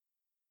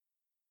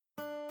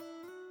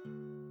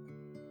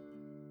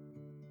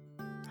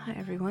Hi,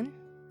 everyone.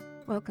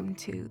 Welcome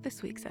to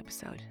this week's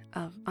episode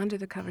of Under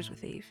the Covers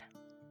with Eve.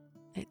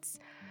 It's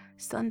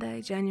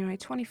Sunday, January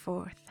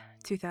 24th,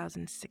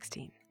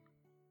 2016.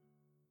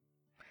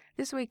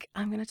 This week,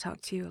 I'm going to talk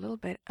to you a little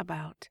bit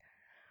about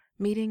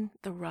meeting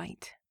the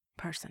right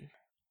person.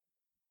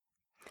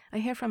 I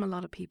hear from a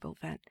lot of people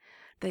that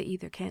they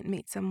either can't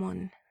meet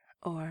someone,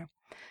 or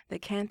they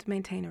can't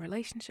maintain a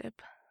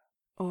relationship,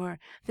 or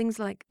things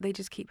like they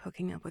just keep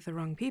hooking up with the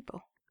wrong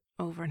people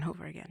over and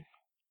over again.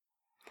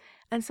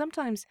 And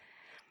sometimes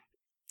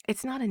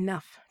it's not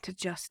enough to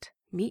just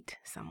meet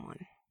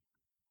someone,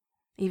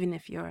 even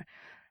if you're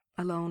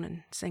alone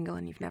and single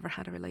and you've never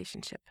had a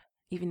relationship,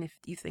 even if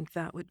you think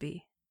that would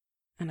be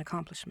an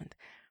accomplishment.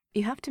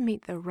 You have to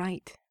meet the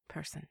right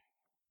person.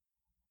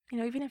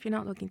 Even if you're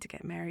not looking to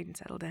get married and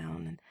settle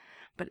down,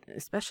 but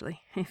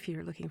especially if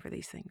you're looking for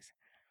these things.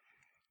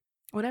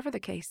 Whatever the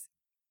case,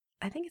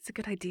 I think it's a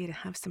good idea to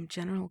have some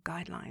general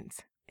guidelines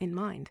in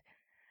mind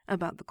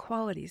about the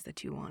qualities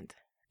that you want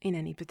in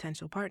any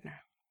potential partner.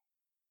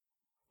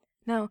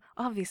 Now,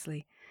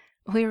 obviously,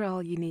 we're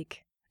all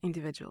unique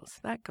individuals.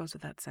 That goes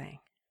without saying.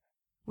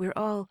 We're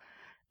all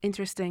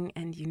interesting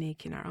and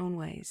unique in our own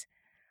ways.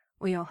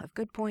 We all have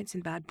good points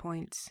and bad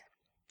points,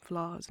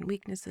 flaws and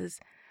weaknesses,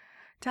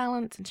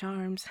 talents and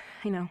charms.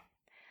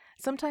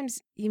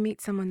 Sometimes you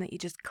meet someone that you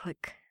just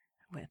click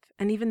with,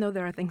 and even though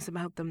there are things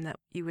about them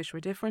that you wish were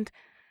different,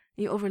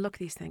 you overlook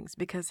these things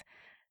because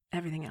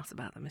everything else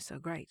about them is so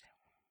great.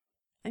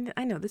 And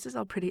I know this is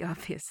all pretty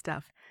obvious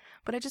stuff,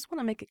 but I just want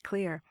to make it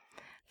clear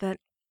that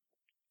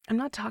I'm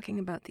not talking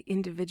about the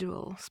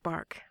individual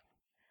spark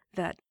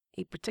that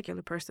a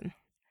particular person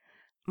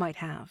might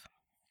have.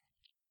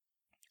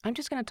 I'm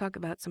just going to talk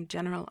about some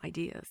general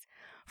ideas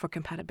for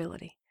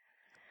compatibility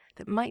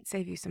that might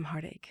save you some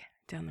heartache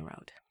down the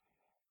road.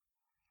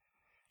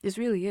 This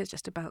really is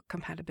just about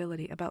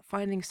compatibility, about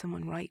finding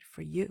someone right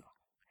for you.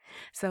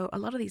 So a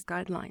lot of these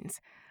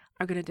guidelines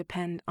are going to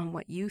depend on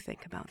what you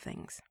think about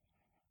things.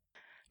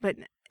 But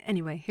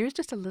anyway, here's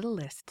just a little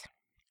list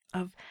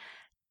of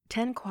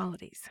 10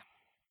 qualities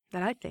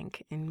that I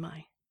think, in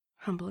my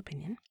humble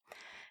opinion,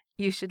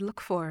 you should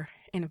look for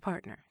in a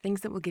partner.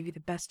 Things that will give you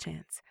the best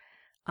chance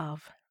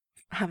of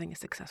having a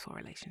successful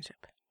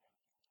relationship.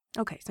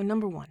 Okay, so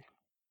number 1,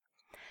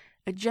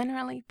 a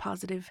generally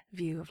positive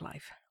view of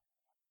life.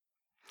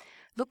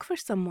 Look for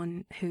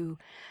someone who,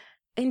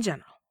 in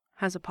general,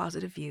 has a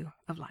positive view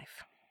of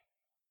life.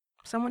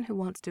 Someone who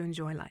wants to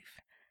enjoy life,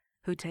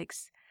 who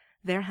takes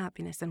their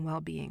happiness and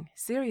well-being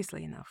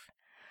seriously enough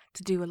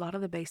to do a lot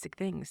of the basic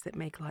things that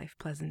make life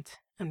pleasant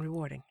and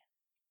rewarding.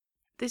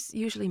 This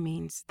usually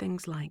means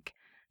things like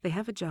they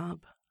have a job,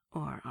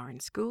 or are in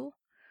school,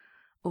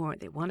 or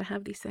they want to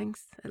have these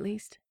things, at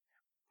least.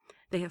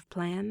 They have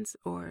plans,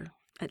 or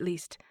at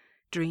least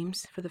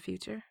dreams for the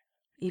future,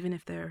 even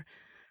if their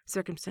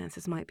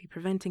circumstances might be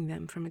preventing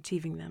them from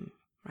achieving them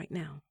right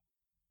now.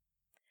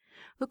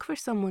 Look for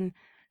someone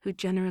who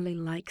generally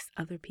likes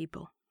other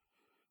people,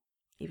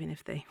 even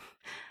if they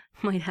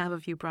might have a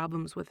few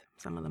problems with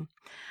some of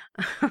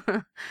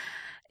them.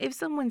 If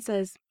someone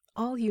says,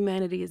 all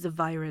humanity is a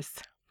virus,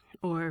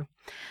 or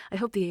I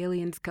hope the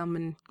aliens come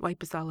and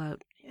wipe us all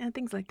out,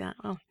 things like that,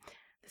 well,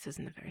 this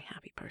isn't a very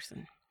happy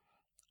person.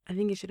 I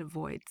think you should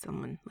avoid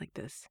someone like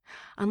this,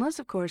 unless,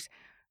 of course,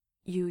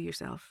 you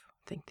yourself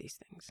think these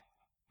things.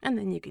 And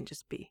then you can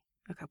just be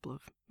a couple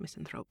of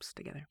misanthropes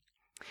together.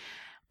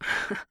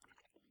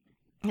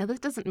 Now,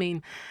 this doesn't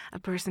mean a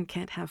person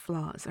can't have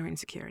flaws or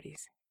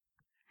insecurities.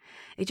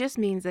 It just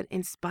means that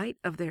in spite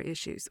of their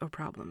issues or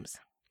problems,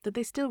 that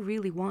they still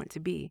really want to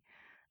be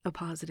a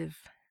positive,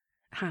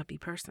 happy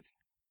person.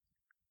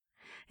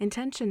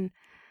 Intention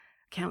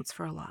counts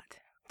for a lot,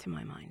 to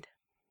my mind.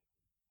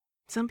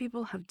 Some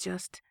people have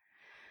just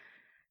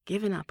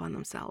given up on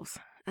themselves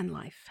and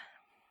life.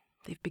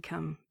 They've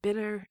become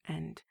bitter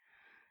and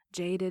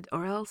jaded,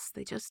 or else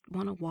they just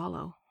want to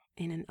wallow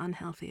in an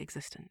unhealthy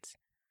existence.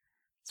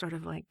 Sort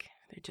of like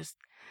they're just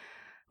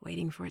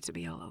waiting for it to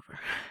be all over,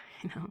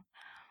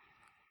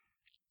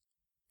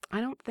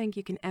 I don't think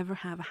you can ever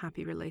have a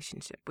happy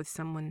relationship with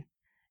someone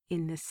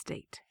in this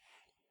state.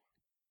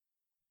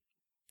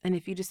 And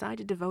if you decide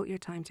to devote your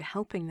time to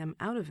helping them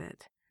out of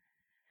it,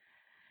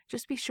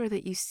 just be sure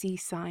that you see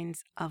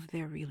signs of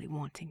their really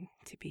wanting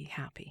to be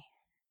happy.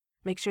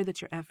 Make sure that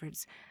your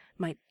efforts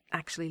might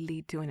actually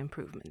lead to an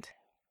improvement.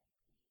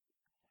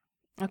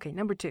 Okay,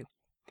 number 2,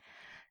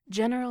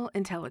 general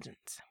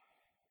intelligence.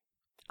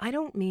 I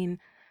don't mean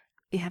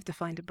you have to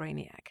find a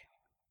brainiac.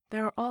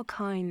 There are all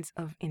kinds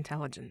of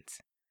intelligence.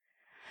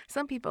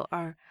 Some people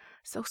are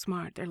so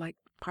smart, they're like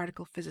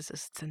particle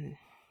physicists and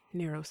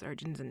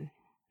neurosurgeons and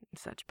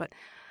such, but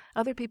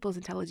other people's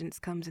intelligence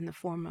comes in the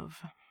form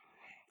of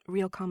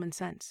real common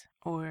sense,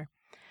 or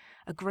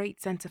a great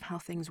sense of how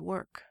things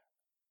work,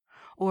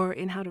 or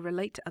in how to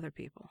relate to other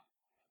people.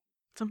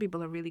 Some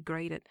people are really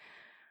great at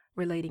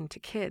relating to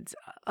kids.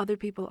 Other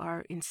people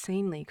are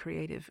insanely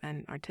creative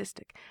and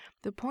artistic.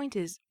 The point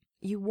is,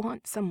 you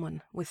want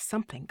someone with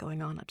something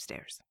going on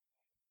upstairs.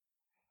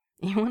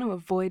 You want to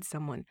avoid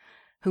someone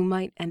who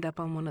might end up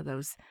on one of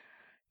those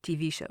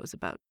TV shows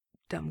about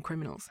dumb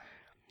criminals.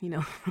 You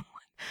know,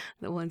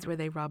 the ones where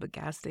they rob a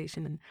gas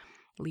station and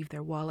leave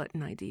their wallet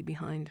and ID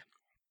behind.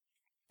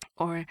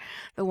 Or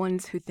the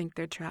ones who think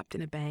they're trapped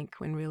in a bank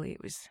when really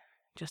it was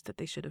just that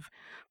they should have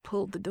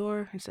pulled the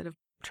door instead of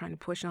trying to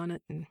push on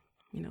it and,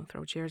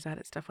 throw chairs at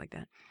it, stuff like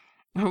that.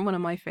 Or one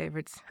of my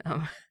favorites,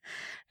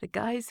 the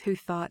guys who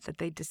thought that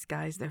they'd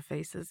disguise their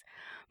faces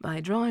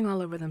by drawing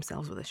all over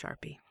themselves with a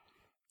Sharpie.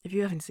 If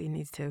you haven't seen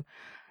these two,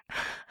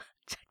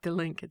 check the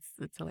link.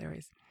 It's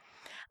hilarious.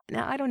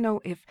 Now, I don't know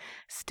if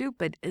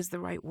stupid is the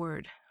right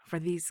word for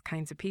these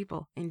kinds of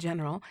people in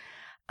general,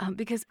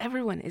 because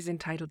everyone is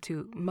entitled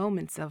to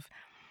moments of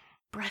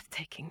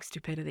breathtaking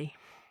stupidity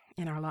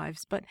in our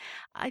lives. But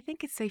I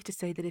think it's safe to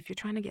say that if you're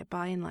trying to get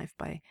by in life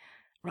by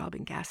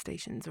robbing gas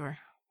stations or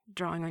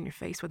drawing on your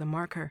face with a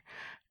marker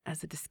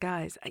as a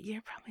disguise,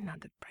 you're probably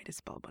not the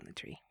brightest bulb on the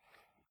tree.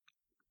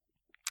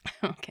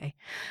 Okay.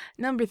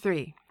 Number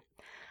 3,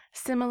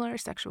 similar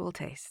sexual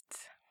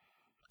tastes.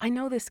 I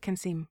know this can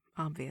seem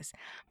obvious,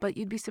 but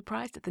you'd be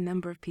surprised at the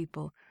number of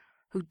people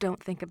who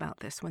don't think about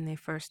this when they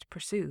first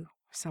pursue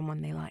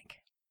someone they like.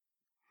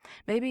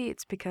 Maybe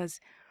it's because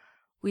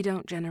we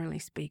don't generally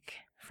speak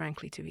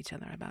frankly to each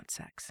other about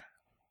sex.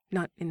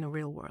 Not in the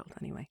real world,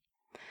 anyway.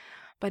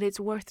 But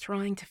it's worth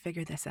trying to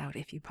figure this out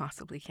if you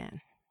possibly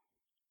can.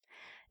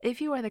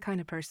 If you are the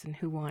kind of person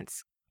who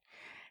wants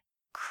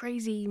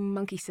crazy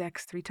monkey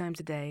sex 3 times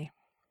a day,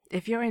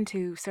 if you're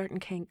into certain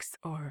kinks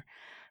or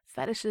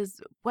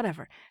fetishes,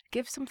 whatever,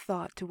 give some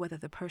thought to whether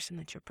the person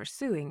that you're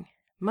pursuing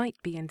might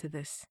be into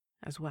this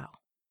as well.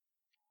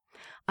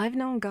 I've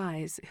known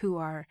guys who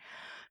are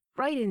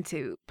right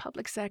into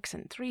public sex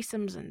and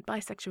threesomes and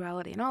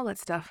bisexuality and all that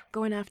stuff,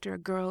 going after a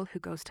girl who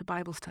goes to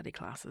Bible study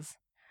classes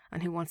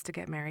and who wants to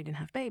get married and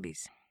have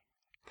babies.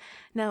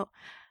 Now,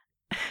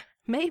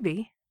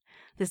 maybe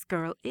this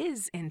girl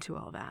is into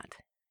all that.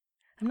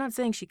 I'm not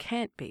saying she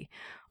can't be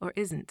or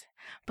isn't,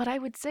 but I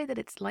would say that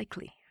it's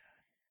likely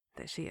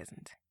that she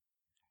isn't.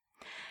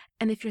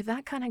 And if you're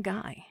that kind of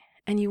guy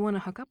and you want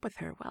to hook up with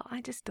her, well,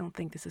 I just don't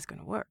think this is going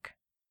to work.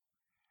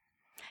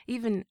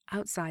 Even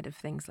outside of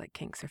things like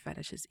kinks or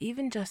fetishes,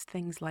 even just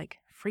things like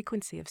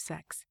frequency of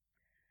sex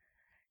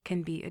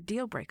can be a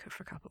deal breaker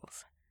for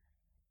couples.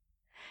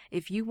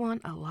 If you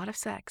want a lot of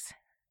sex,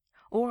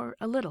 or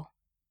a little,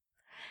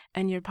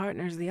 and your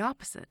partner's the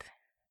opposite,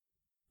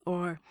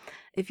 or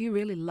if you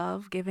really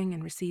love giving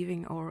and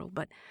receiving oral,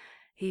 but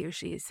he or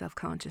she is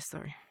self-conscious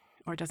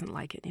or doesn't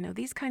like it,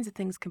 these kinds of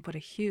things can put a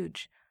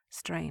huge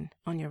strain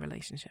on your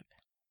relationship.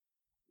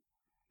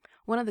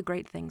 One of the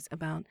great things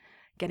about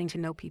getting to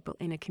know people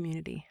in a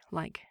community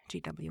like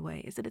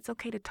GWA is that it's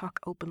okay to talk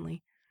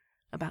openly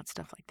about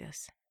stuff like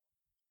this.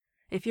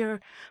 If you're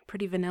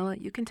pretty vanilla,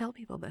 you can tell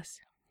people this,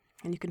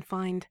 and you can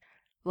find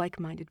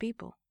like-minded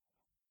people.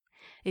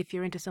 If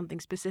you're into something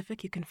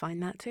specific, you can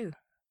find that too.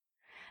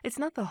 It's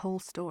not the whole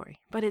story,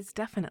 but it's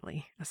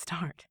definitely a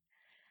start.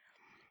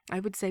 I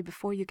would say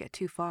before you get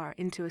too far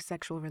into a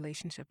sexual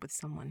relationship with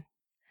someone,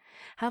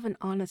 have an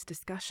honest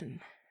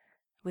discussion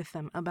with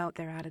them about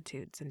their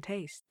attitudes and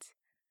tastes,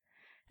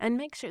 and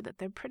make sure that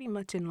they're pretty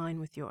much in line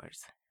with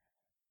yours.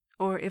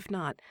 Or if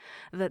not,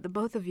 that the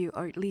both of you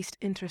are at least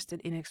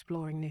interested in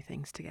exploring new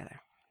things together.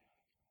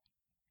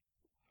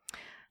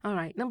 All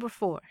right, number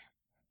 4,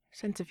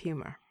 sense of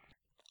humor.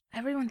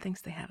 Everyone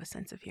thinks they have a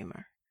sense of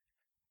humor.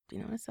 Do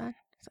you notice that?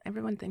 So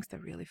everyone thinks they're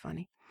really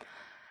funny.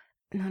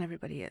 Not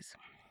everybody is.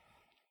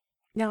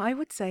 Now, I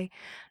would say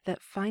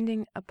that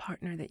finding a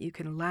partner that you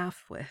can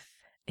laugh with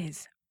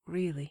is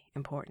really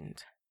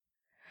important.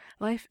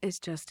 Life is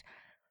just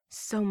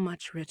so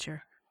much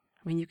richer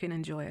when you can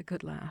enjoy a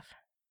good laugh.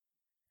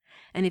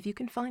 And if you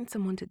can find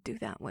someone to do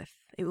that with,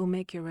 it will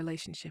make your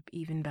relationship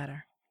even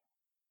better.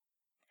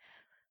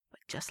 But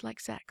just like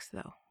sex,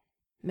 though,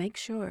 make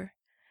sure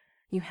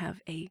you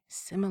have a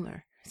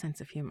similar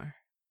sense of humor.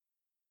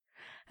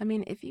 I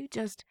mean, if you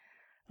just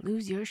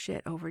lose your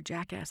shit over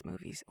jackass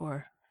movies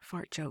or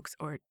fart jokes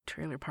or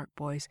Trailer Park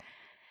Boys,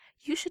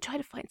 you should try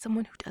to find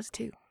someone who does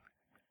too.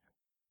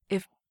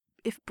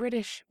 If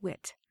British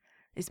wit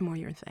is more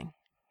your thing,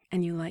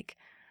 and you like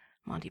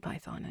Monty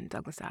Python and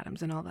Douglas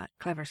Adams and all that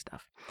clever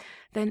stuff,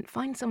 then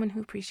find someone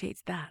who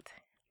appreciates that.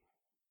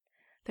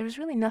 There's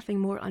really nothing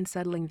more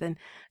unsettling than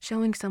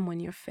showing someone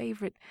your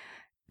favorite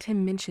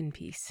Tim Minchin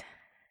piece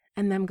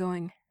and them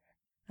going,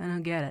 I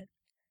don't get it.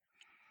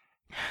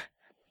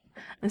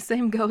 The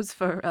same goes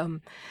for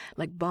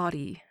like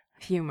body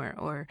humor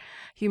or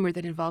humor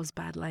that involves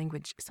bad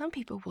language. Some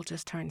people will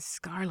just turn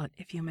scarlet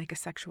if you make a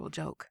sexual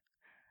joke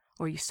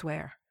or you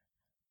swear.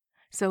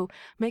 So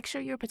make sure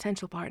your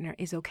potential partner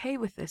is okay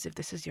with this if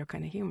this is your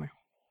kind of humor.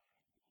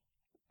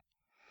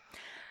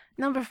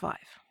 Number 5,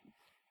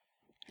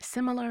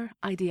 similar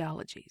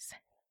ideologies.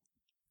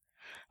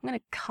 I'm going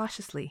to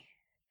cautiously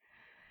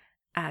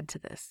add to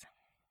this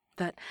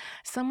that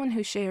someone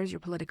who shares your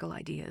political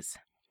ideas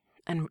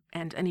and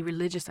any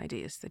religious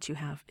ideas that you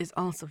have is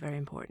also very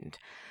important,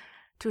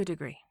 to a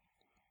degree.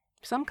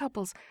 Some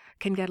couples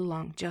can get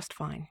along just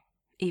fine,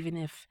 even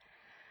if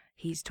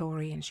he's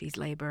Tory and she's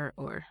Labour,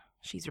 or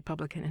she's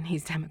Republican and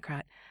he's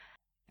Democrat,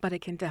 but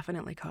it can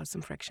definitely cause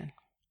some friction.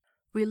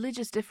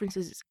 Religious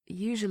differences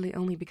usually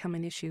only become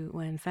an issue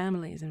when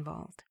family is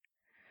involved.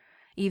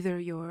 Either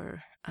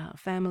your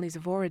families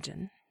of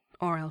origin,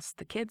 or else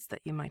the kids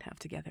that you might have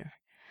together,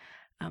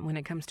 when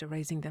it comes to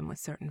raising them with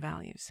certain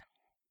values.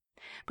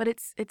 But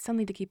it's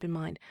something to keep in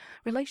mind.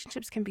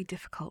 Relationships can be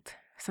difficult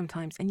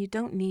sometimes, and you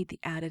don't need the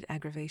added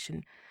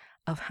aggravation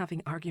of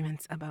having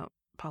arguments about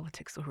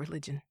politics or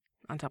religion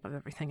on top of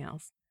everything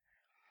else.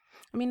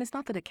 I mean, it's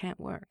not that it can't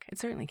work. It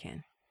certainly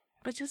can.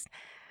 But just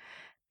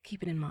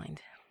keep it in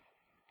mind.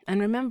 And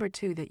remember,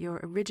 too, that your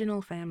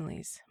original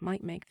families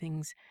might make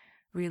things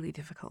really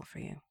difficult for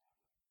you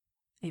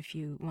if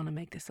you want to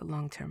make this a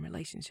long-term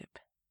relationship.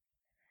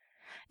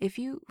 If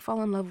you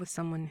fall in love with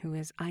someone who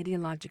is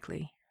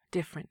ideologically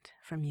different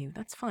from you,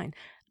 that's fine.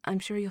 I'm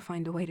sure you'll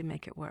find a way to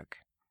make it work.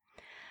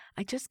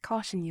 I just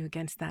caution you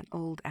against that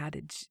old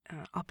adage,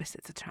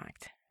 opposites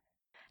attract.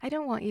 I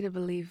don't want you to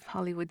believe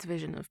Hollywood's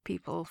vision of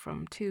people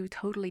from two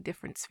totally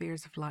different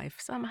spheres of life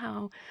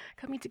somehow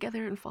coming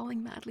together and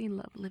falling madly in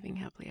love, living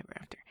happily ever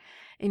after.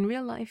 In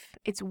real life,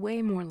 it's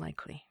way more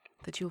likely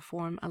that you'll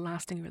form a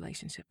lasting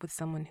relationship with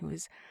someone who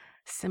is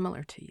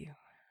similar to you,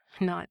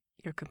 not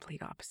your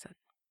complete opposite.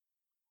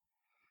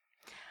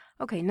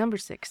 Okay, number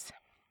 6,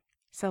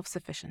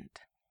 self-sufficient.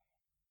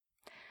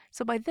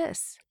 So by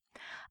this,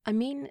 I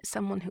mean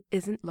someone who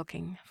isn't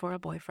looking for a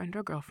boyfriend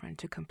or girlfriend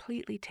to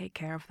completely take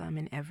care of them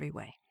in every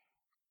way.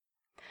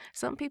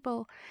 Some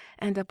people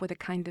end up with a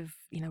kind of,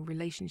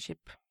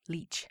 relationship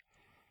leech.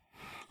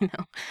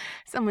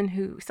 Someone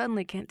who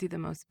suddenly can't do the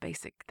most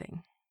basic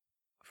thing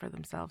for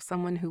themselves.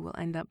 Someone who will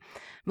end up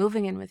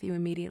moving in with you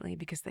immediately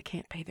because they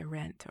can't pay their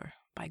rent or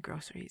buy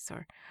groceries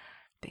or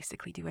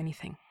basically do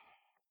anything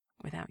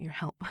without your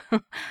help.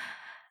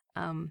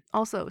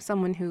 Also,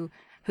 someone who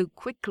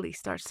quickly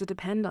starts to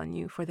depend on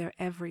you for their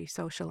every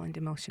social and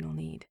emotional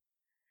need.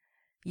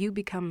 You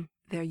become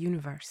their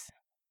universe,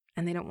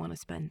 and they don't want to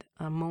spend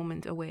a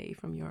moment away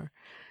from your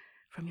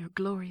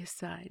glorious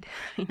side,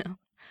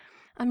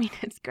 I mean,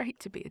 it's great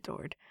to be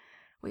adored.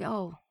 We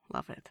all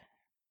love it.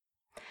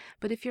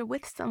 But if you're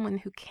with someone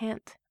who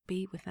can't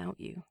be without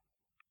you,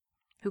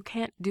 who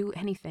can't do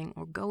anything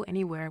or go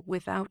anywhere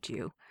without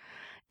you,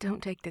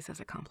 don't take this as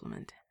a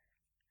compliment.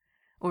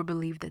 Or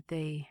believe that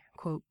they,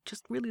 quote,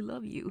 just really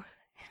love you.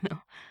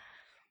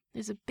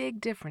 There's a big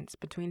difference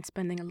between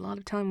spending a lot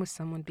of time with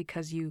someone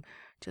because you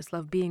just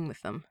love being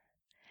with them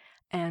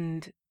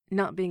and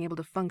not being able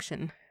to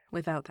function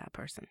without that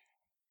person.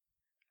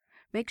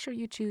 Make sure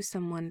you choose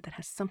someone that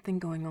has something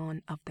going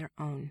on of their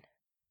own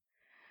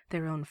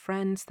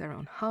friends, their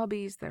own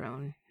hobbies, their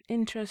own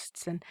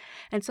interests, and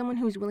someone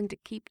who's willing to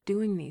keep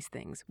doing these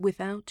things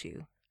without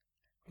you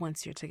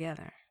once you're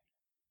together.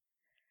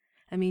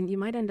 I mean, you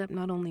might end up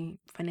not only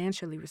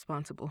financially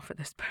responsible for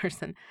this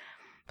person,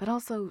 but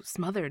also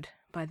smothered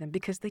by them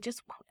because they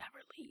just won't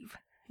ever leave,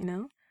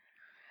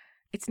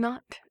 It's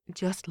not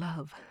just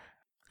love,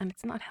 and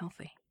it's not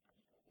healthy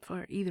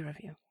for either of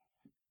you.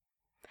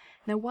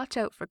 Now watch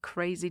out for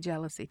crazy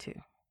jealousy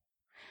too.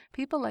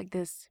 People like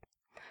this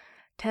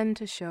tend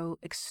to show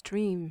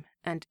extreme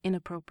and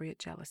inappropriate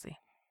jealousy.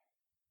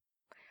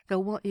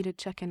 They'll want you to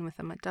check in with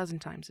them a dozen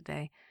times a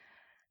day.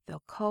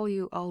 They'll call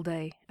you all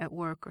day at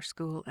work or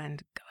school,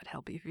 and God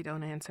help you if you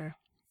don't answer.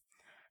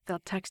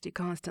 They'll text you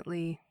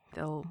constantly.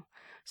 They'll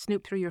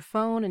snoop through your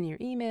phone and your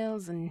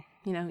emails and,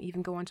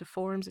 even go onto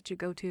forums that you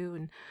go to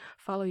and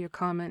follow your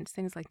comments,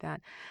 things like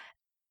that.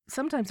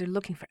 Sometimes they're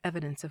looking for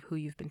evidence of who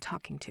you've been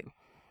talking to,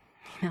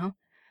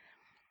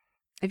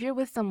 If you're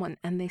with someone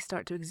and they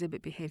start to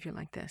exhibit behavior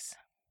like this,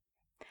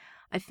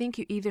 I think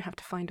you either have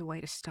to find a way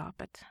to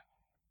stop it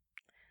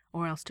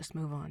or else just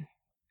move on.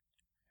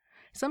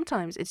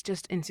 Sometimes it's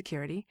just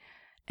insecurity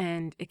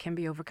and it can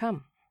be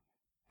overcome.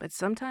 But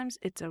sometimes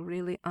it's a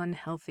really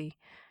unhealthy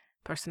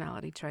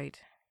personality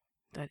trait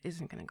that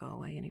isn't going to go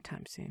away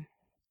anytime soon.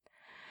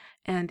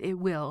 And it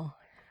will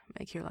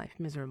make your life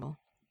miserable.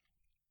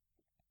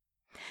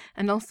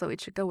 And also,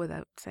 it should go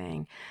without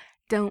saying,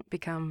 don't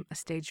become a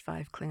stage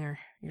 5 clinger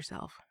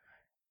yourself.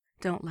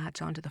 Don't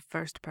latch on to the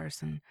first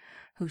person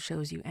who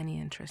shows you any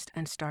interest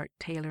and start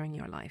tailoring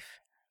your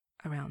life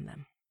around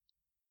them.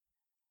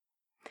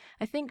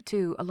 I think,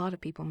 too, a lot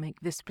of people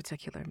make this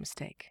particular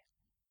mistake.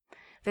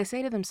 They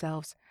say to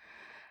themselves,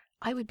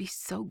 I would be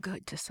so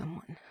good to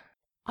someone.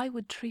 I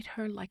would treat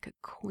her like a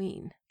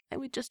queen. I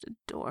would just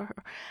adore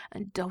her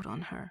and dote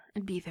on her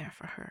and be there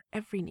for her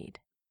every need.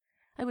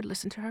 I would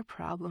listen to her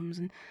problems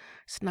and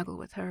snuggle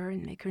with her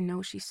and make her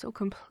know she's so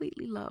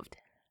completely loved.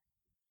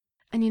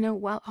 And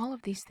while all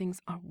of these things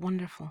are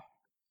wonderful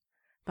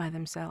by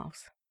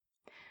themselves,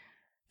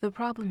 the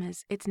problem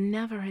is it's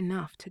never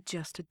enough to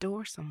just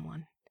adore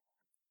someone.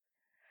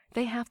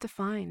 They have to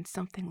find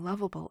something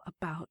lovable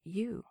about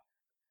you.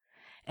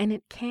 And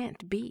it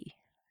can't be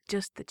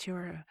just that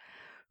you're a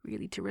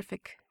really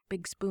terrific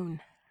big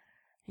spoon,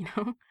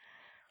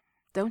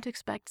 Don't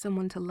expect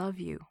someone to love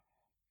you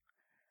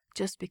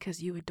just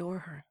because you adore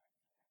her.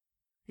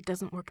 It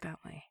doesn't work that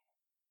way.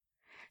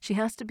 She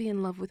has to be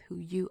in love with who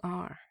you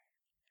are,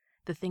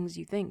 the things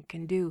you think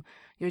and do,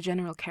 your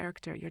general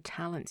character, your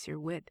talents, your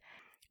wit.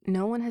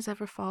 No one has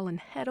ever fallen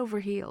head over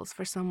heels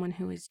for someone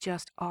who is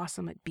just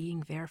awesome at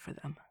being there for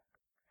them.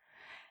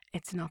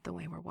 It's not the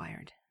way we're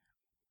wired.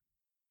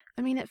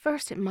 I mean, at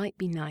first it might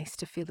be nice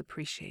to feel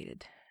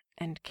appreciated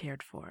and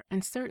cared for,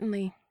 and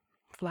certainly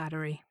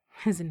flattery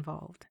is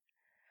involved.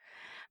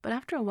 But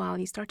after a while,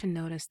 you start to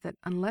notice that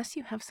unless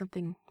you have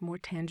something more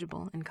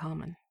tangible in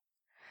common,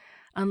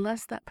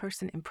 unless that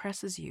person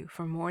impresses you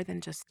for more than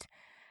just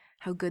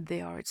how good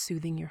they are at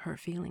soothing your hurt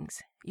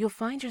feelings, you'll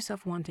find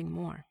yourself wanting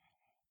more.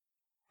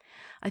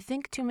 I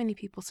think too many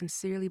people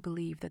sincerely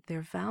believe that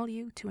their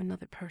value to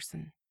another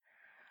person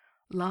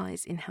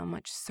lies in how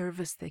much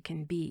service they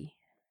can be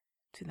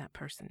to that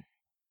person,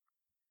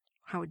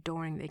 how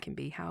adoring they can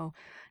be, how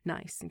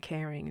nice and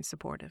caring and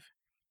supportive.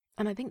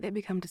 And I think they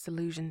become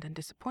disillusioned and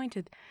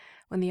disappointed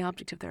when the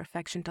object of their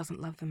affection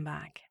doesn't love them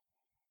back.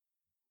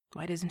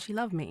 Why doesn't she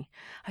love me?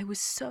 I was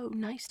so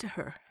nice to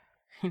her,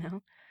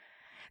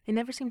 They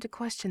never seem to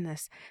question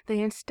this. They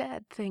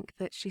instead think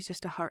that she's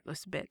just a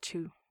heartless bitch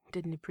who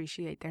didn't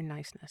appreciate their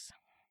niceness.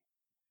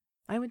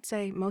 I would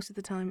say most of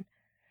the time,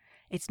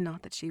 it's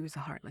not that she was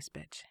a heartless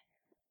bitch.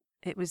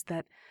 It was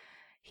that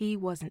he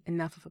wasn't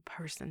enough of a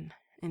person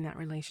in that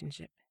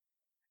relationship,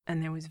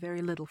 and there was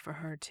very little for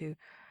her to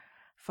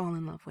fall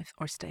in love with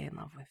or stay in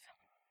love with.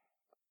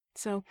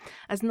 So,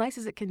 as nice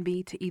as it can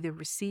be to either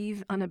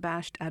receive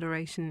unabashed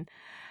adoration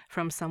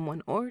from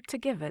someone or to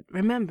give it,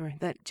 remember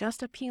that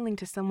just appealing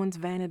to someone's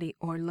vanity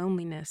or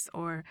loneliness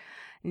or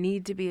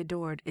need to be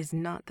adored is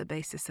not the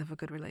basis of a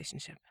good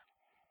relationship.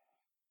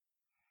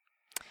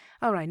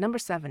 All right, number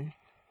 7.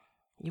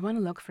 You want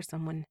to look for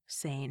someone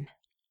sane.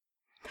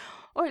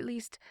 Or at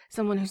least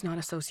someone who's not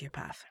a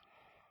sociopath.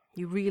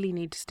 You really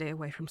need to stay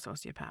away from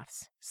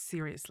sociopaths.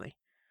 Seriously.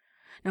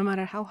 No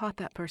matter how hot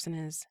that person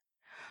is,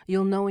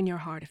 you'll know in your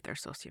heart if they're a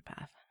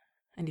sociopath.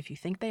 And if you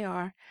think they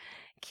are,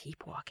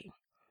 keep walking.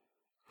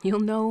 You'll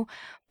know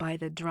by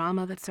the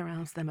drama that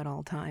surrounds them at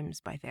all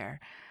times, by their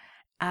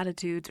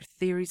attitudes or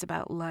theories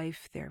about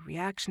life, their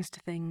reactions to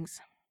things.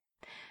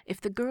 If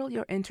the girl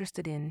you're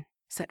interested in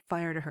set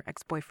fire to her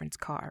ex-boyfriend's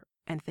car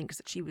and thinks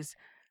that she was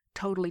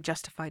totally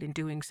justified in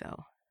doing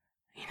so,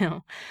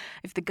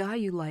 if the guy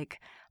you like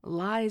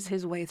lies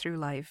his way through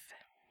life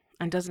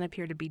and doesn't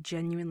appear to be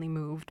genuinely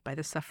moved by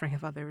the suffering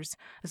of others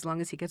as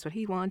long as he gets what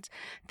he wants,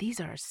 these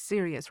are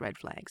serious red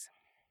flags.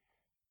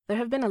 There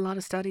have been a lot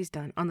of studies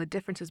done on the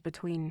differences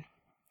between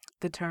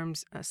the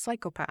terms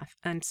psychopath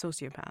and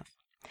sociopath,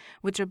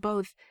 which are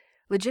both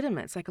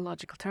legitimate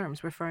psychological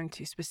terms referring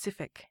to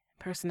specific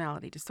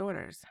personality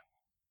disorders.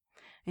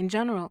 In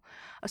general,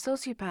 a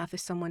sociopath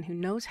is someone who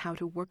knows how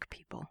to work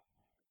people,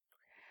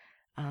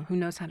 who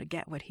knows how to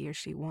get what he or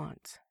she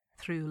wants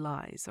through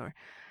lies or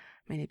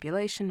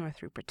manipulation or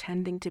through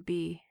pretending to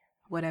be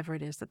whatever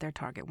it is that their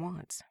target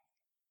wants.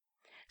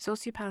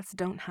 Sociopaths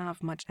don't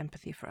have much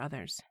empathy for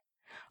others,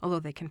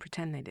 although they can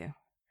pretend they do.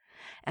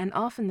 And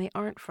often they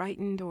aren't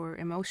frightened or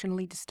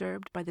emotionally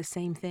disturbed by the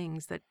same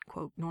things that,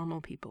 quote,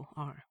 normal people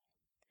are.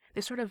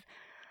 They sort of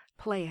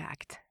play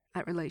act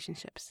at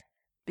relationships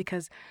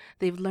because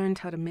they've learned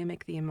how to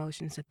mimic the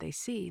emotions that they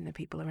see in the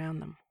people around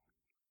them.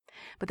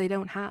 But they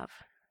don't have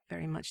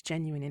very much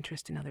genuine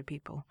interest in other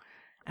people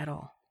at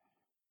all.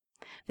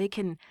 They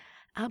can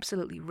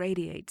absolutely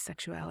radiate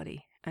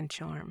sexuality and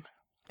charm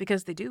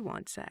because they do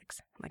want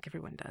sex, like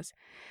everyone does.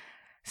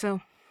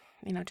 So,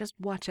 just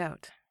watch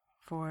out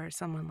for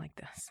someone like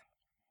this.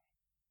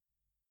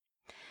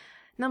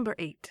 Number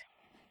 8.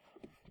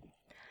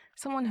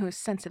 Someone who is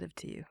sensitive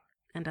to you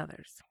and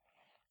others.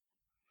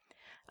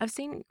 I've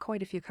seen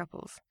quite a few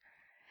couples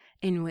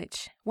in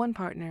which one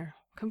partner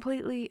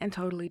completely and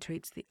totally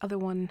treats the other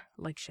one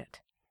like shit,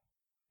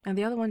 and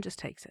the other one just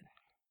takes it.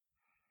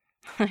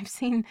 I've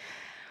seen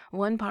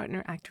one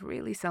partner act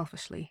really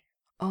selfishly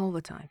all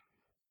the time,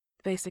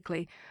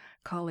 basically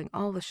calling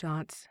all the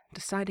shots,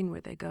 deciding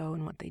where they go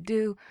and what they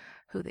do,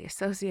 who they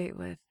associate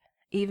with,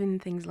 even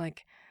things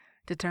like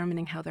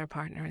determining how their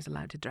partner is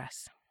allowed to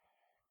dress.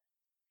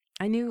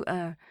 I knew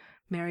a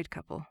married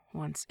couple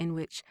once in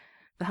which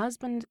the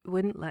husband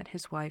wouldn't let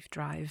his wife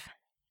drive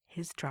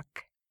his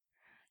truck,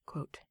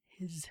 quote,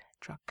 his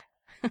truck,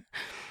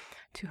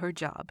 to her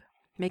job,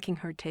 making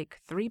her take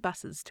 3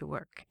 buses to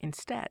work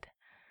instead,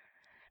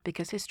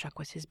 because his truck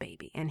was his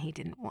baby and he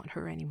didn't want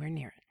her anywhere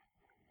near it.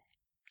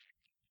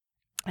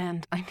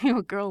 And I knew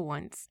a girl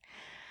once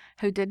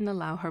who didn't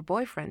allow her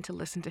boyfriend to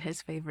listen to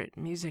his favorite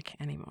music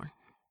anymore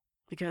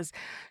because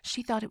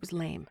she thought it was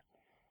lame.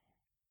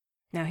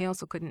 Now, he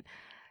also couldn't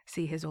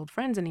see his old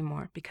friends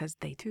anymore because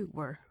they too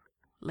were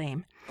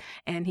lame,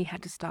 and he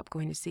had to stop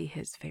going to see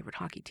his favorite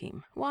hockey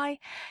team. Why?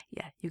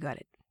 Yeah, you got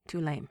it. Too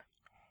lame.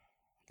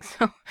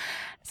 So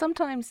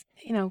sometimes,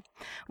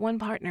 one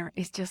partner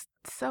is just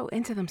so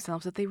into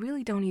themselves that they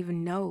really don't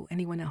even know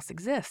anyone else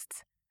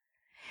exists.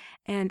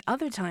 And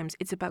other times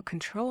it's about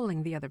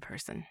controlling the other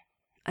person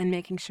and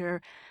making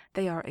sure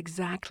they are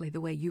exactly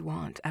the way you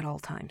want at all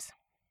times.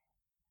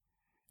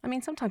 I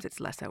mean, sometimes it's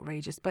less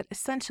outrageous, but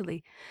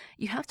essentially,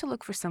 you have to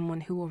look for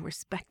someone who will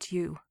respect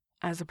you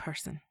as a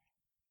person.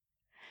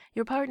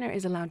 Your partner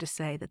is allowed to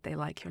say that they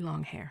like your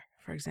long hair,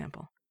 for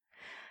example.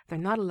 They're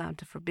not allowed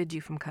to forbid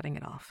you from cutting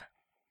it off.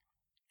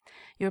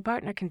 Your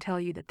partner can tell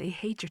you that they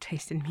hate your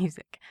taste in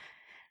music.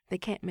 They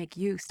can't make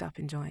you stop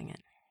enjoying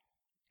it.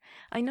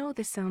 I know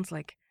this sounds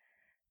like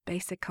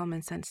basic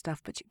common sense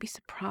stuff, but you'd be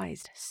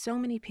surprised. So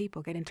many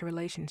people get into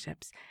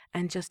relationships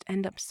and just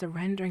end up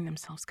surrendering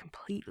themselves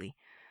completely,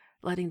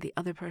 letting the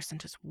other person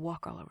just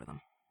walk all over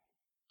them.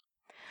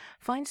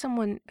 Find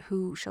someone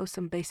who shows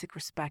some basic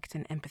respect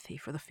and empathy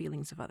for the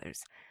feelings of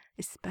others,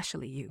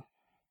 especially you.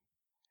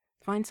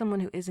 Find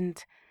someone who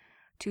isn't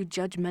too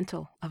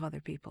judgmental of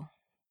other people,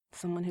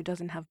 someone who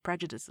doesn't have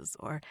prejudices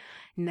or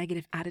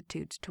negative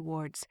attitudes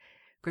towards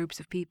groups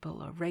of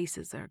people or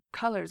races or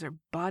colors or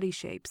body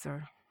shapes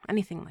or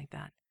anything like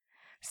that.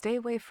 Stay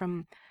away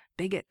from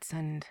bigots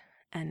and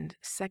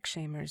sex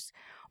shamers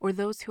or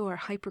those who are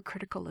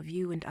hypercritical of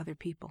you and other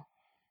people.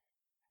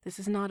 This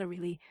is not a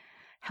really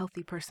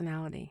healthy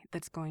personality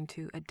that's going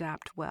to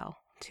adapt well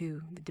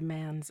to the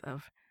demands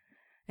of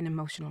an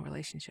emotional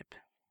relationship,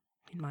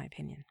 in my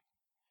opinion.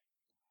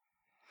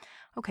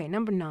 Okay,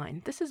 number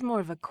 9. This is more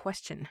of a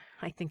question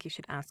I think you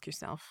should ask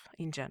yourself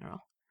in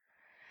general.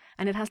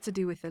 And it has to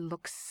do with the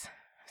looks,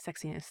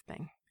 sexiness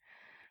thing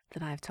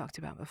that I've talked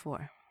about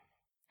before.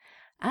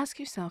 Ask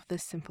yourself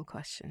this simple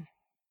question.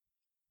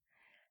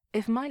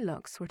 If my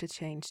looks were to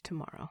change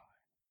tomorrow,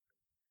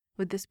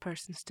 would this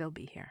person still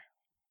be here?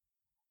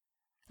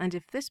 And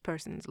if this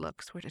person's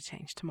looks were to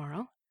change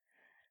tomorrow,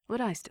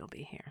 would I still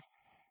be here?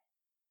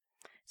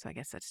 So I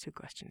guess that's 2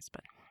 questions,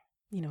 but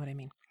you know what I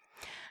mean.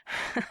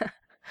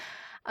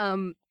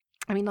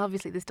 I mean,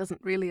 obviously this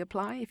doesn't really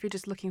apply if you're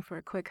just looking for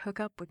a quick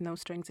hookup with no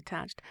strings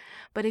attached.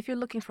 But if you're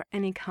looking for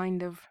any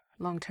kind of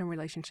long-term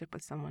relationship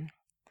with someone,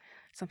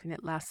 something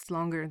that lasts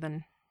longer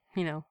than,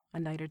 a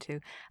night or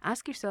 2,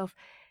 ask yourself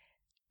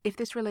if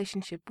this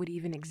relationship would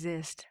even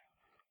exist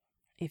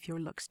if your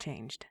looks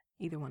changed,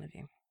 either one of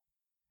you.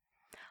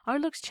 Our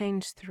looks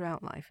change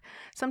throughout life,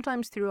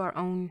 sometimes through our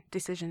own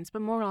decisions,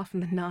 but more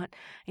often than not,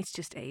 it's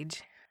just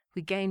age.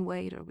 We gain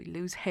weight or we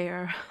lose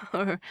hair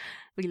or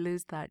we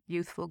lose that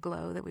youthful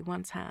glow that we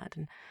once had,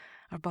 and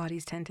our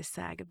bodies tend to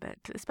sag a bit,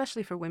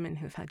 especially for women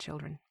who've had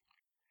children.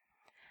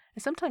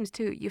 And sometimes,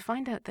 too, you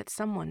find out that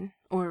someone,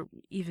 or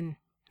even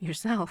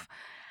yourself,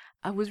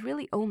 was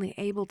really only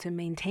able to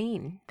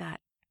maintain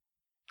that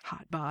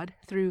hot bod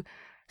through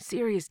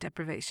serious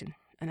deprivation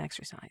and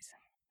exercise.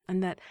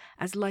 And that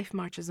as life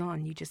marches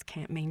on, you just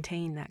can't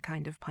maintain that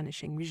kind of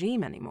punishing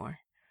regime anymore.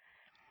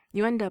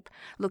 You end up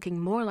looking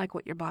more like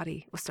what your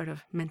body was sort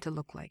of meant to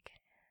look like.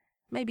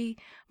 Maybe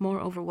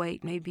more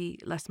overweight, maybe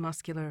less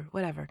muscular,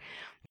 whatever.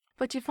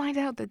 But you find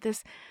out that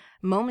this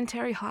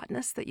momentary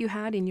hotness that you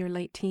had in your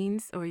late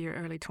teens or your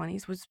early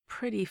 20s was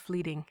pretty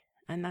fleeting,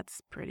 and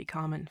that's pretty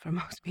common for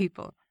most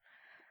people.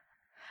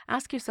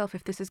 Ask yourself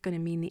if this is going to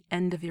mean the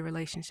end of your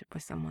relationship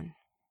with someone.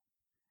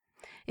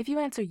 If you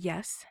answer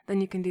yes,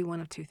 then you can do one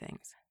of 2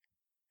 things.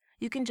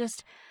 You can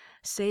just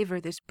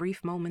savor this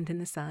brief moment in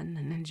the sun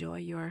and enjoy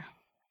your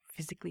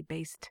physically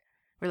based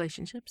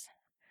relationships,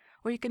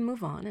 or you can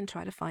move on and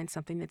try to find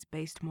something that's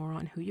based more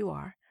on who you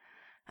are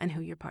and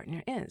who your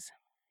partner is.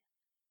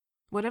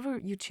 Whatever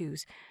you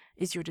choose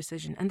is your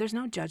decision, and there's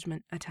no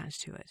judgment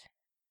attached to it.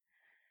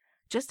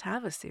 Just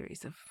have a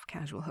series of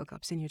casual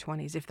hookups in your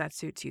 20s if that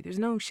suits you. There's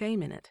no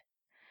shame in it.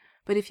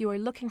 But if you are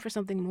looking for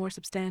something more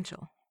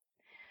substantial,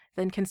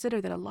 then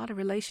consider that a lot of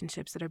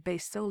relationships that are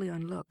based solely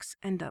on looks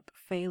end up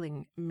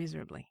failing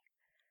miserably.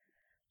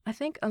 I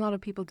think a lot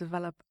of people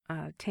develop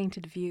a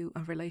tainted view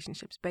of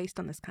relationships based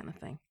on this kind of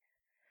thing.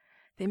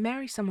 They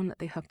marry someone that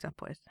they hooked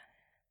up with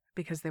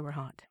because they were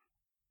hot.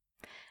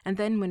 And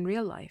then when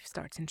real life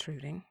starts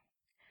intruding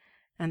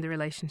and the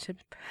relationship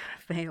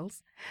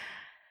fails,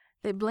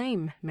 they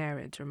blame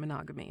marriage or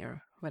monogamy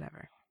or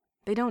whatever.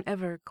 They don't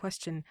ever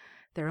question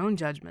their own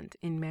judgment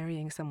in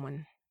marrying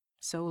someone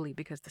solely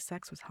because the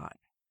sex was hot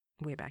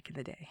way back in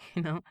the day,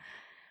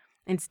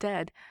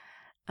 Instead,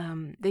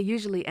 they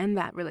usually end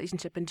that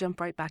relationship and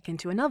jump right back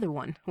into another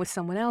one with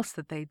someone else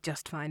that they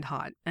just find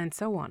hot, and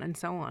so on and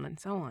so on and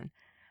so on.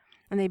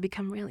 And they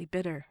become really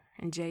bitter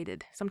and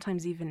jaded,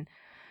 sometimes even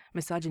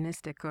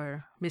misogynistic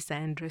or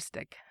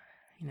misandristic,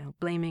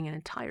 blaming an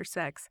entire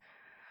sex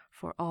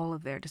for all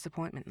of their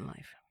disappointment in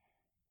life.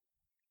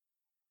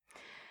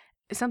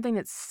 Something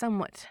that's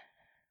somewhat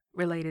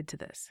related to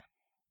this.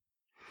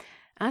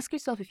 Ask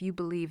yourself if you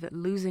believe that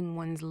losing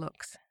one's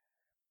looks,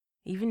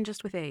 even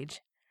just with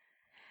age,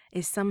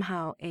 is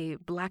somehow a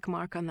black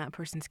mark on that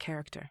person's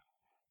character.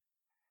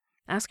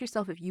 Ask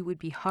yourself if you would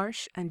be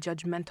harsh and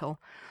judgmental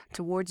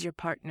towards your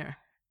partner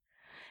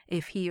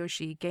if he or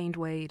she gained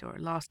weight or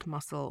lost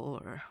muscle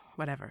or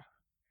whatever.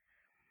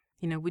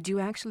 Would you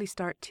actually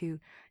start to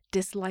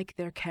dislike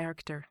their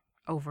character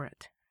over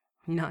it,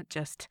 not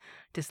just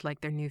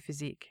dislike their new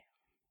physique?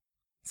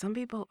 Some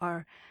people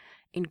are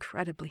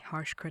incredibly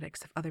harsh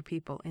critics of other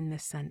people in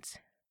this sense.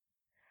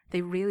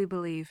 They really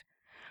believe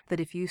that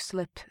if you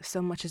slipped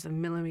so much as a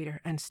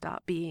millimeter and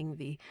stopped being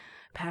the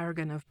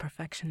paragon of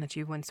perfection that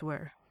you once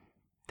were,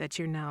 that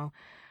you're now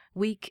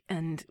weak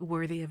and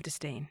worthy of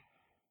disdain.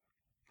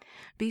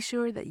 Be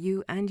sure that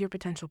you and your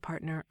potential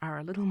partner are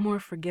a little more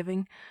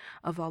forgiving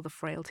of all the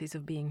frailties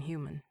of being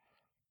human.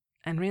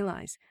 And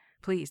realize,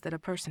 please, that a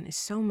person is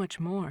so much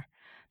more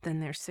than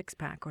their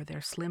six-pack or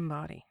their slim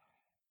body.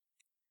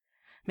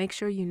 Make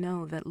sure you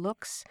know that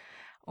looks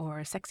or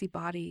a sexy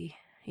body,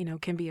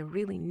 can be a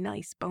really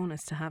nice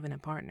bonus to have in a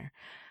partner,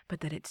 but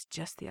that it's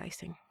just the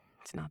icing.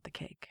 It's not the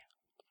cake.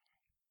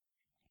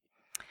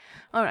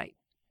 All right,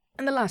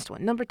 and the last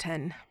one, number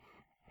 10.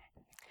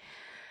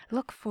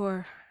 Look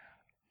for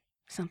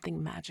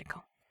something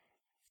magical.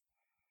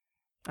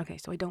 Okay,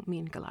 so I don't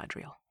mean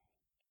Galadriel.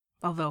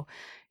 Although,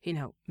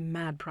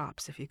 mad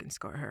props if you can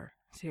score her,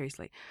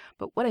 seriously.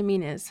 But what I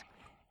mean is,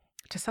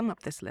 to sum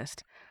up this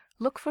list,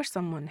 look for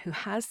someone who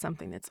has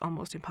something that's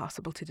almost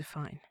impossible to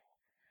define.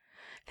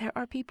 There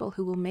are people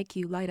who will make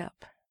you light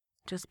up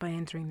just by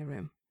entering the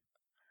room.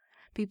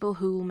 People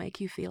who will make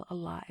you feel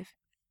alive.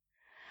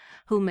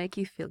 Who will make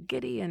you feel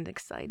giddy and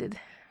excited.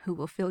 Who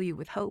will fill you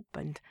with hope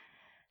and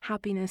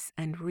happiness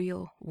and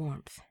real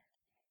warmth.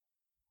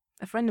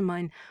 A friend of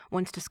mine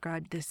once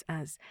described this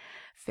as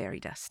fairy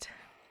dust.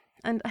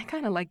 And I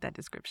kind of like that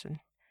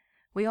description.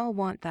 We all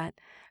want that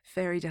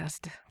fairy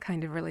dust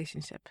kind of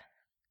relationship.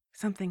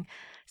 Something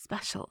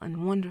special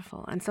and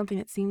wonderful, and something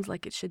that seems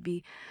like it should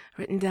be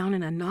written down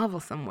in a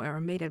novel somewhere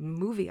or made a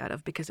movie out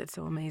of because it's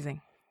so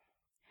amazing.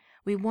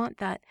 We want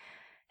that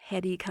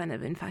heady kind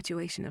of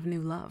infatuation of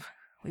new love.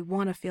 We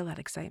want to feel that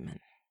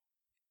excitement.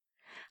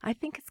 I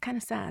think it's kind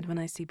of sad when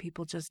I see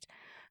people just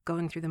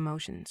going through the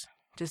motions,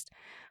 just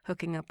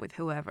hooking up with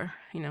whoever,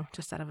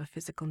 just out of a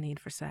physical need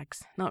for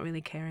sex, not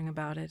really caring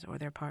about it or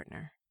their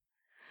partner.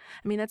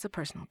 I mean, that's a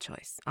personal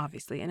choice,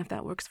 obviously, and if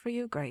that works for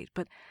you, great,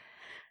 but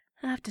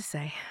I have to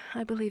say,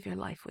 I believe your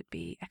life would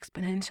be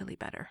exponentially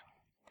better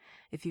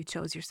if you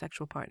chose your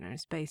sexual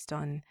partners based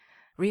on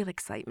real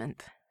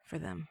excitement for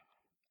them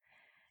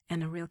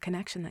and a real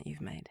connection that you've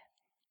made.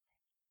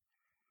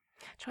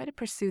 Try to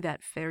pursue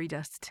that fairy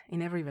dust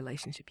in every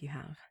relationship you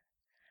have.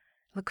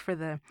 Look for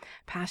the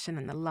passion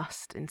and the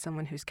lust in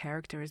someone whose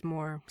character is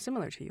more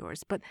similar to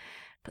yours, but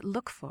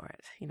look for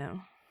it,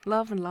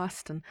 Love and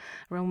lust and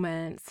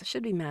romance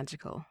should be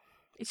magical.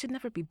 It should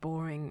never be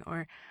boring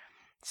or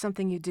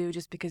something you do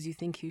just because you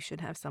think you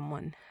should have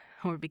someone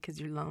or because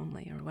you're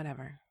lonely or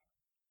whatever.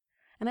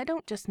 And I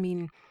don't just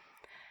mean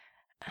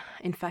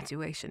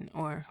infatuation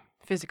or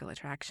physical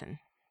attraction.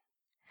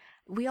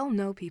 We all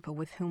know people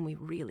with whom we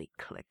really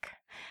click,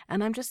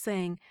 and I'm just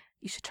saying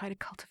you should try to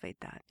cultivate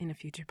that in a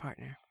future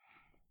partner.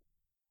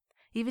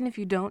 Even if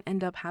you don't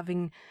end up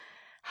having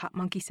hot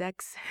monkey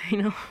sex,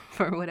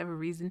 for whatever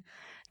reason,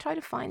 try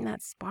to find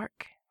that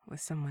spark with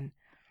someone.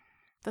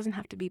 Doesn't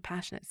have to be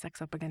passionate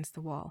sex up against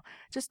the wall.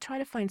 Just try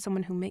to find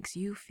someone who makes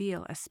you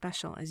feel as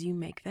special as you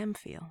make them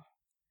feel.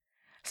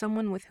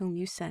 Someone with whom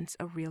you sense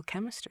a real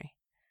chemistry.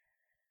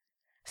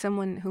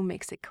 Someone who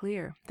makes it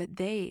clear that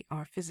they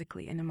are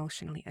physically and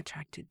emotionally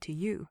attracted to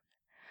you,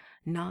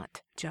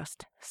 not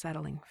just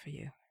settling for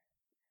you.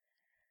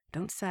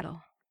 Don't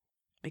settle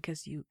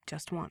because you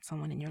just want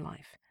someone in your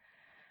life.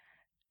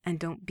 And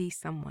don't be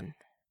someone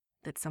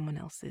that someone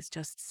else is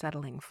just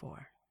settling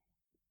for.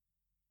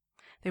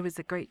 There was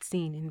a great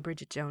scene in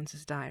Bridget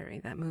Jones's Diary,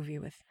 that movie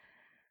with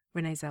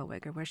Renee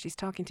Zellweger, where she's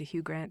talking to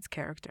Hugh Grant's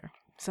character,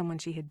 someone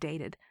she had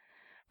dated,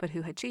 but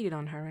who had cheated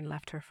on her and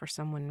left her for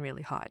someone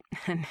really hot.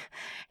 And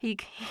he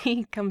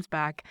comes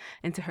back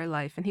into her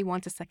life and he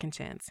wants a second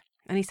chance.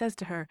 And he says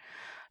to her,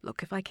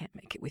 look, if I can't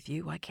make it with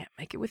you, I can't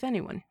make it with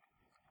anyone.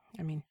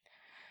 I mean,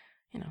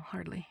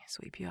 hardly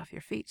sweep you off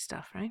your feet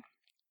stuff, right?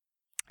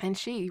 And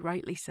she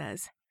rightly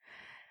says,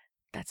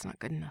 that's not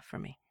good enough for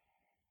me.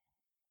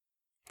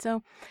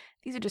 So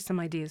these are just some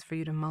ideas for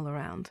you to mull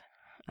around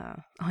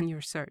on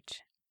your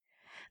search.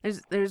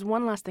 There's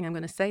one last thing I'm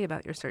going to say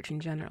about your search in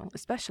general,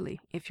 especially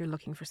if you're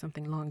looking for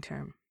something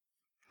long-term.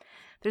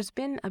 There's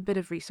been a bit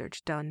of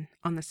research done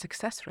on the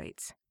success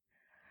rates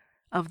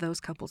of those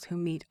couples who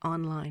meet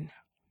online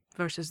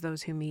versus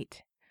those who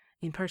meet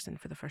in person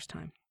for the first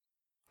time.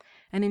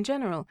 And in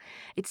general,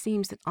 it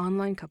seems that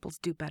online couples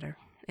do better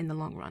in the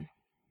long run.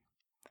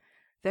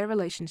 Their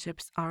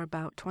relationships are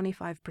about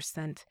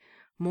 25%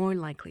 more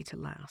likely to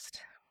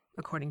last,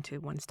 according to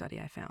one study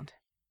I found.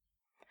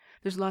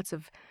 There's lots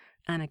of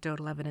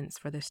anecdotal evidence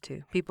for this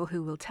too. People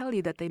who will tell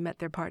you that they met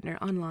their partner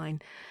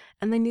online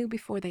and they knew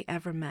before they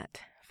ever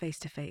met face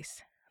to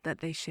face that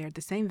they shared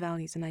the same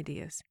values and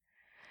ideas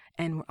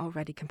and were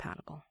already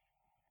compatible.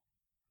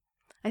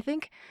 I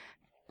think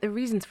the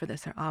reasons for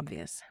this are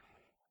obvious.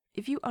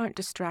 If you aren't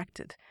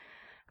distracted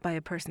by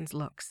a person's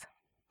looks,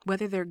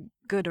 whether they're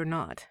good or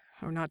not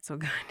so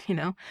good,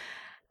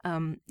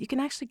 you can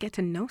actually get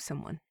to know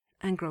someone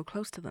and grow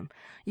close to them.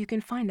 You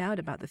can find out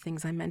about the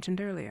things I mentioned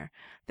earlier,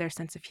 their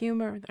sense of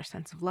humor, their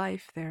sense of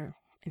life, their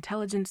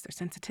intelligence, their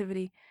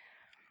sensitivity.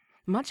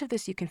 Much of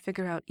this you can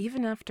figure out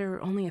even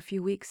after only a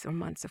few weeks or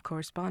months of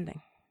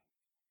corresponding.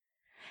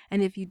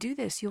 And if you do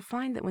this, you'll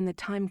find that when the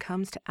time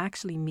comes to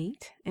actually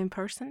meet in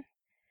person,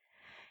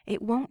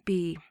 it won't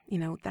be,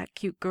 that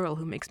cute girl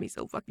who makes me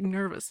so fucking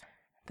nervous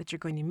that you're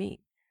going to meet.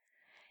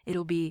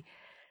 It'll be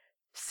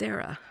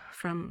Sarah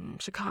from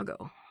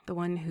Chicago, the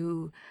one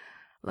who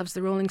loves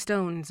the Rolling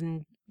Stones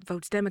and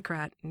votes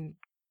Democrat and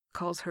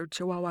calls her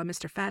Chihuahua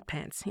Mr. Fat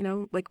Pants.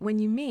 Like when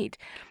you meet,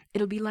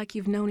 it'll be like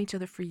you've known each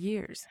other for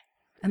years.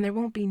 And there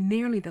won't be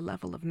nearly the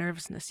level of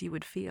nervousness you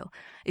would feel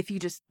if you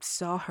just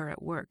saw her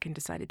at work and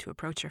decided to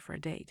approach her for a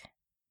date.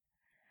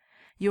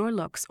 Your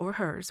looks or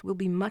hers will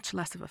be much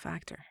less of a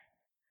factor.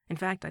 In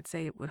fact, I'd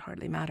say it would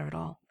hardly matter at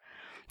all.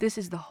 This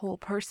is the whole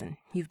person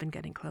you've been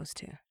getting close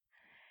to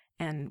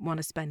and want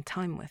to spend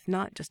time with,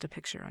 not just a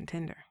picture on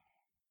Tinder.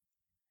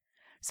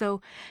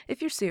 So, if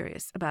you're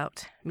serious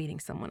about meeting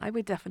someone, I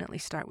would definitely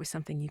start with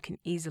something you can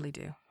easily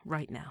do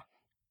right now.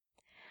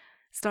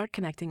 Start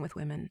connecting with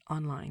women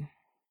online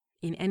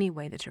in any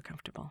way that you're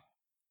comfortable.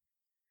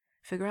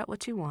 Figure out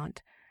what you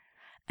want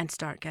and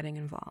start getting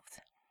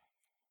involved.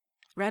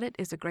 Reddit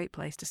is a great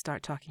place to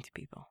start talking to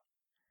people.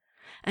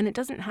 And it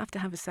doesn't have to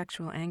have a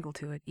sexual angle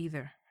to it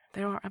either.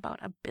 There are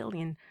about 1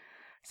 billion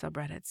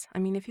subreddits. I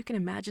mean, if you can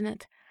imagine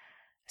it,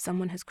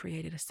 someone has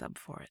created a sub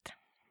for it.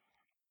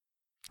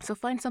 So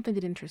find something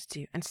that interests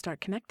you and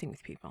start connecting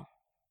with people.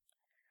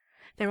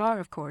 There are,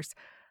 of course,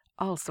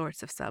 all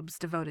sorts of subs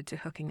devoted to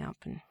hooking up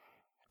and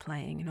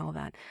playing and all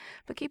that,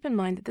 but keep in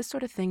mind that this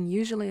sort of thing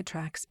usually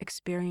attracts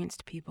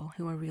experienced people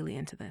who are really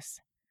into this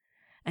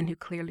and who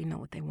clearly know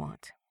what they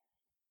want.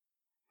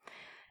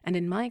 And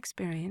in my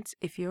experience,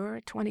 if you're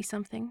a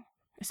 20-something,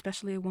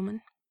 especially a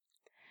woman,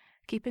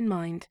 keep in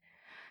mind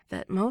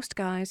that most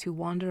guys who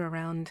wander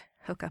around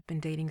hookup and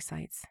dating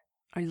sites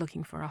are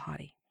looking for a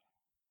hottie.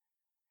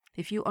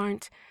 If you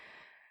aren't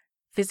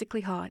physically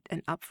hot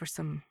and up for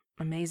some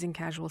amazing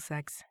casual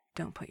sex,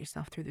 don't put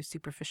yourself through the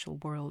superficial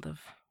world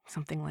of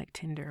something like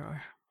Tinder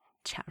or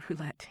chat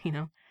roulette,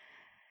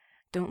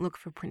 Don't look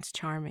for Prince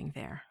Charming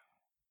there,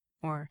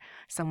 or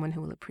someone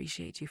who will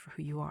appreciate you for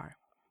who you are.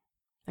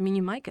 I mean,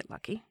 you might get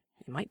lucky,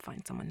 you might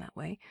find someone that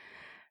way,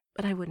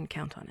 but I wouldn't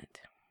count on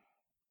it.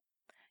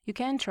 You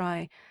can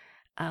try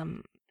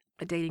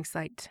a dating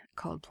site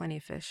called Plenty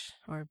of Fish,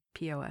 or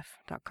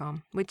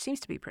POF.com, which seems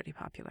to be pretty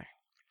popular.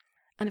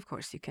 And of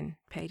course, you can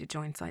pay to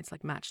join sites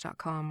like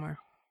Match.com or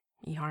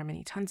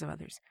eHarmony, tons of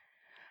others.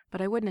 But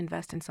I wouldn't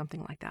invest in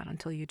something like that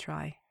until you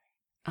try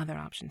other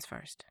options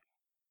first.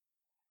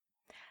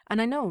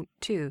 And I know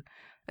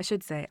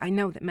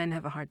that men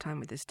have a hard time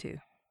with this too.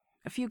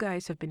 A few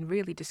guys have been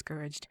really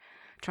discouraged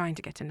trying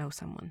to get to know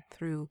someone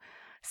through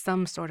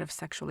some sort of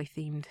sexually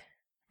themed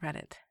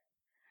Reddit.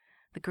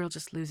 The girl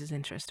just loses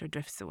interest or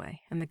drifts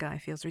away, and the guy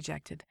feels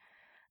rejected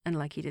and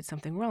like he did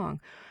something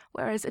wrong,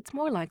 whereas it's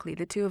more likely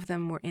the two of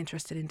them were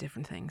interested in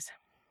different things,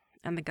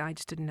 and the guy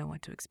just didn't know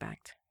what to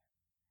expect.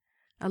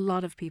 A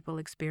lot of people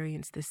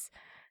experience this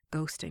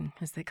ghosting,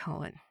 as they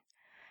call it.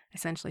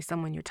 Essentially,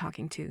 someone you're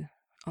talking to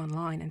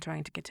online and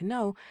trying to get to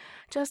know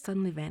just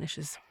suddenly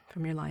vanishes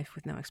from your life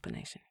with no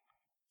explanation.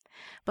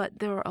 But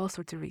there are all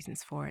sorts of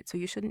reasons for it, so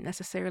you shouldn't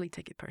necessarily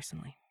take it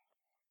personally.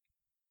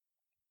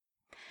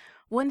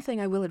 One thing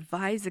I will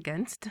advise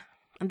against,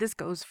 and this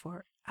goes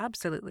for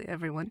absolutely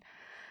everyone,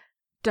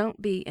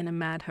 don't be in a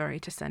mad hurry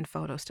to send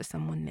photos to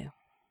someone new.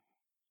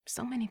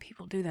 So many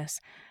people do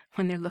this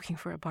when they're looking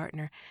for a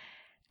partner,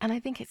 and I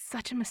think it's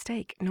such a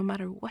mistake, no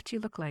matter what you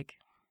look like.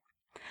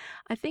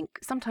 I think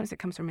sometimes it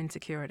comes from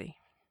insecurity.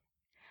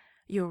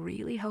 You're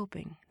really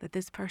hoping that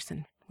this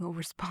person will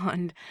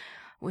respond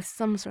with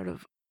some sort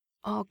of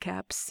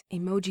all-caps,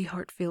 emoji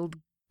heart-filled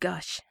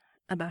gush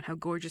about how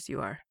gorgeous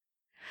you are.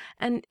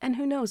 And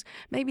who knows,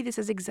 maybe this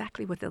is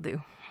exactly what they'll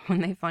do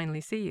when they finally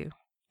see you.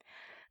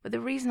 But the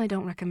reason I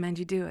don't recommend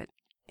you do it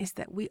is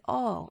that we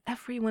all,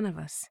 every one of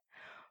us,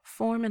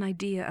 form an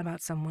idea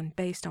about someone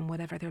based on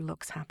whatever their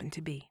looks happen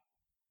to be.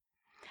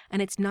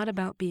 And it's not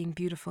about being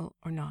beautiful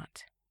or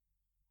not.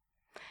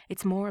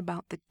 It's more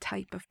about the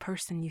type of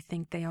person you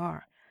think they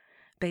are,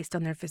 based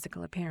on their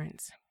physical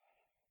appearance.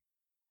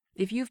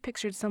 If you've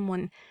pictured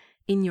someone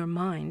in your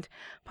mind,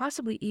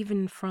 possibly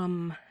even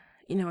from,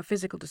 a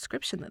physical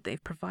description that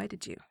they've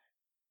provided you,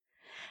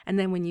 and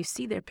then when you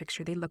see their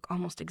picture, they look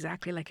almost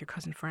exactly like your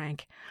cousin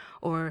Frank,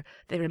 or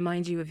they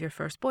remind you of your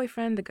first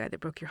boyfriend, the guy that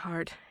broke your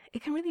heart,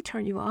 it can really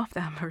turn you off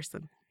that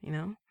person,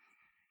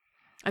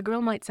 A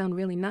girl might sound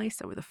really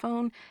nice over the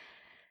phone,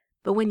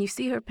 but when you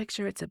see her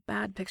picture, it's a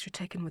bad picture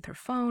taken with her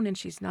phone, and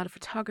she's not a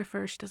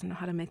photographer. She doesn't know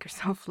how to make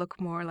herself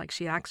look more like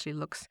she actually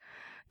looks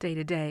day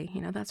to day,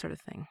 that sort of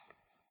thing.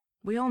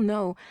 We all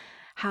know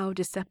how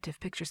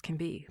deceptive pictures can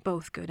be,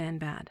 both good and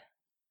bad.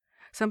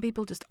 Some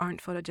people just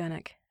aren't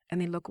photogenic,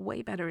 and they look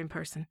way better in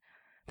person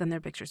than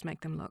their pictures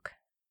make them look.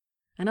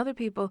 And other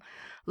people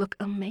look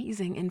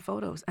amazing in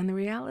photos, and the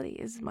reality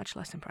is much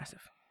less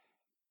impressive.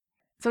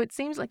 So it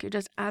seems like you're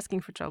just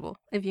asking for trouble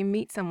if you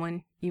meet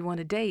someone you want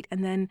to date,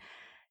 and then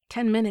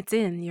 10 minutes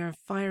in, you're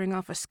firing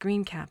off a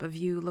screen cap of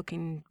you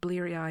looking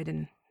bleary-eyed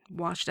and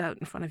washed out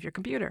in front of your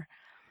computer.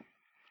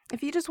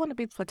 If you just want to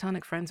be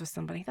platonic friends with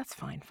somebody, that's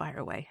fine. Fire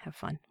away. Have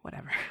fun.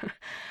 Whatever.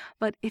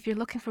 But if you're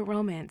looking for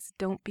romance,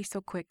 don't be so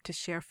quick to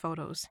share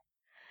photos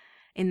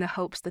in the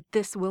hopes that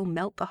this will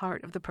melt the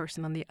heart of the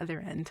person on the other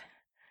end,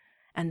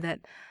 and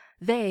that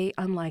they,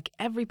 unlike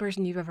every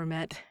person you've ever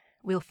met,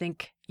 will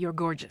think you're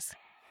gorgeous.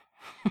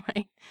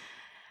 Right?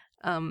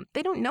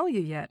 They don't know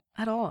you yet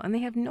at all, and they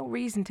have no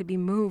reason to be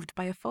moved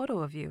by a photo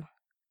of you.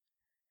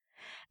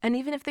 And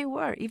even if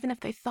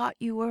they thought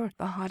you were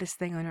the hottest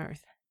thing on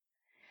earth,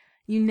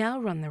 you now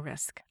run the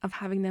risk of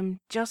having them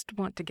just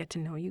want to get to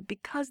know you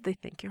because they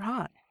think you're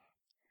hot.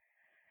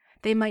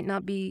 They might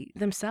not be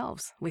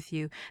themselves with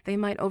you. They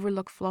might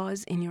overlook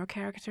flaws in your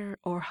character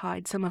or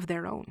hide some of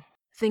their own,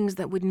 things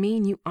that would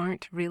mean you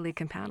aren't really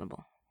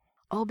compatible,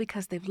 all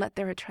because they've let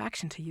their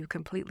attraction to you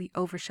completely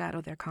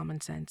overshadow their common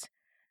sense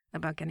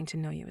about getting to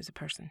know you as a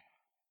person.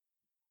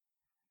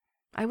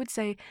 I would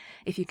say,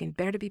 if you can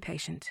bear to be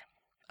patient,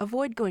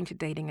 avoid going to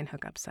dating and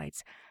hookup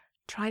sites.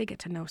 Try to get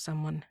to know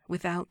someone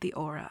without the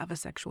aura of a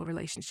sexual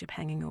relationship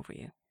hanging over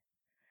you.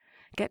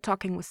 Get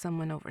talking with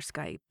someone over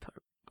Skype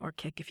or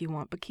Kik if you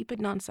want, but keep it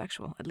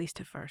non-sexual, at least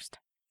at first.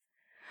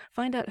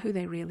 Find out who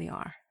they really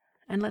are,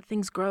 and let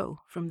things grow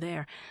from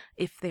there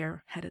if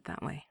they're headed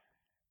that way.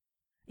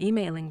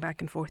 Emailing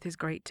back and forth is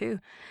great too.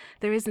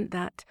 There isn't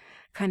that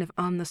kind of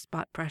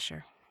on-the-spot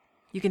pressure.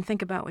 You can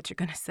think about what you're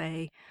going to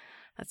say,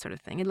 that sort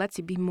of thing. It lets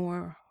you be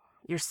more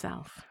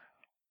yourself,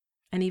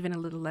 and even a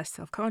little less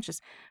self-conscious,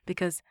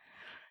 because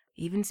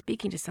even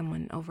speaking to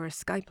someone over a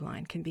Skype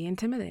line can be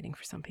intimidating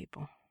for some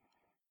people.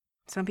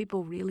 Some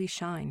people really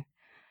shine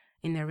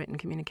in their written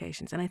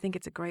communications, and I think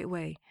it's a great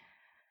way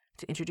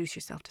to introduce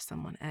yourself to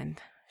someone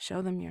and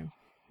show them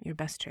your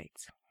best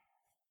traits.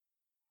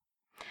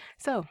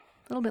 So,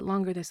 a little bit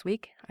longer this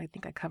week. I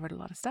think I covered a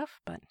lot of stuff,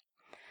 but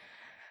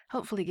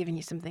hopefully giving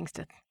you some things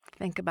to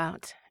think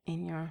about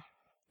in your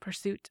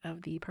pursuit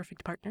of the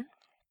perfect partner.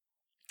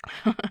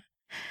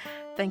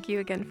 Thank you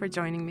again for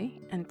joining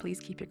me, and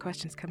please keep your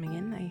questions coming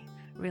in. I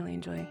really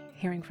enjoy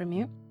hearing from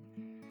you.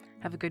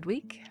 Have a good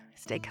week,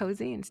 stay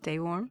cozy and stay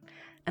warm,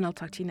 and I'll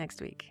talk to you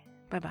next week.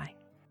 Bye-bye.